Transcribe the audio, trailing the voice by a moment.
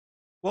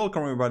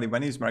Welcome everybody, my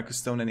name is Marcus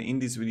Stone and in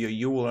this video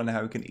you will learn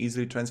how you can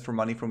easily transfer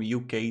money from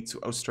UK to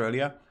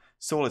Australia.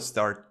 So let's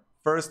start.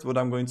 First, what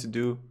I'm going to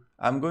do,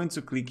 I'm going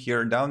to click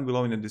here down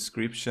below in the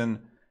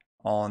description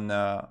on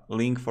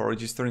link for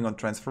registering on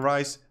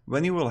TransferWise.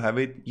 When you will have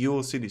it, you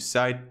will see this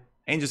site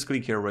and just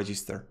click here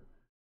register.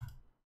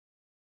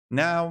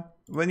 Now,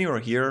 when you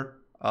are here,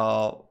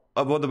 what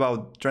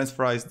about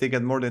TransferWise? They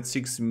got more than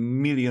 6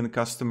 million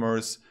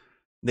customers.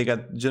 They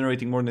got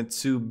generating more than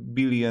 2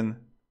 billion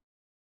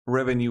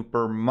revenue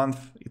per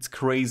month. It's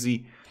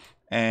crazy,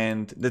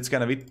 and that's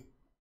kind of it.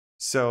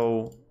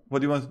 So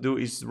what you want to do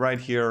is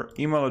write here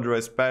email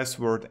address,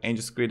 password, and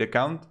just create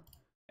account,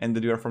 and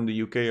that you are from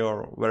the UK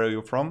or where are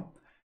you from.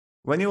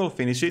 When you will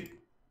finish it,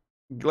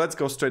 let's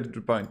go straight to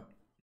the point.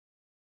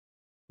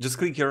 Just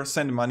click here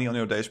send money on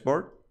your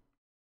dashboard.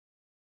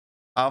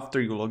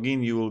 After you log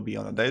in, you will be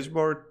on a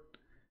dashboard.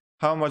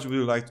 How much would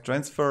you like to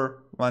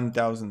transfer?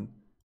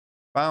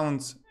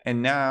 £1,000.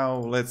 And now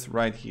let's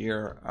write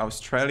here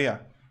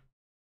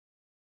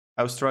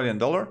Australian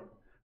dollar.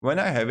 When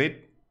I have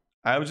it,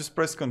 I'll just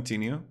press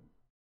continue.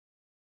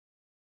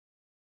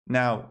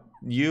 Now,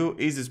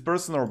 is this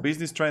personal or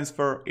business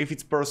transfer? If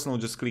it's personal,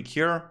 just click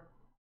here.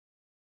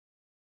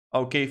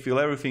 Okay, fill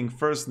everything,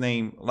 first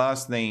name,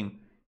 last name,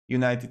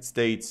 United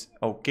States.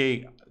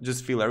 Okay,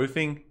 just fill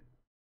everything.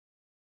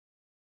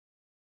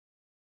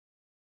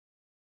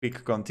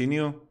 Click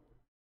continue.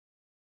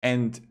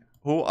 And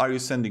who are you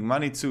sending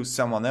money to?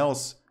 Someone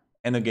else.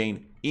 And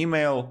again,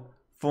 email,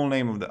 full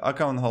name of the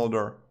account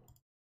holder,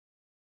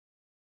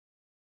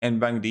 and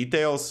bank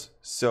details,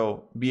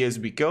 so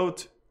BSB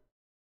code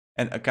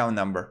and account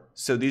number.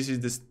 So this is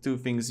the two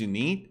things you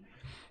need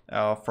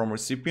from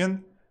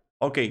recipient.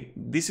 Okay,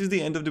 this is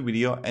the end of the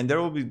video, and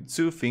there will be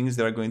two things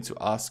that are going to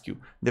ask you.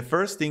 The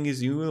first thing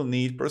is you will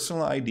need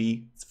personal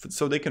ID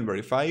so they can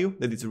verify you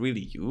that it's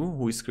really you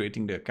who is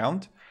creating the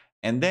account.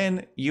 And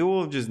then you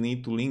will just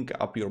need to link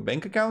up your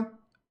bank account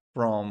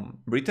from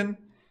Britain,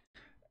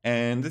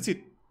 and that's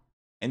it.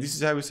 And this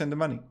is how you send the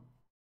money.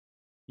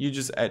 You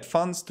just add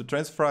funds to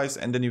TransferWise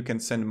and then you can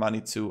send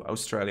money to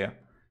Australia.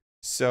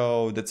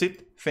 So that's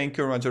it. Thank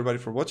you very much everybody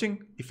for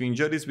watching. If you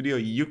enjoyed this video,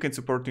 you can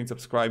support me and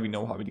subscribe, you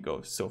know how it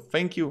goes. So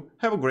thank you,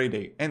 have a great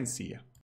day and see ya.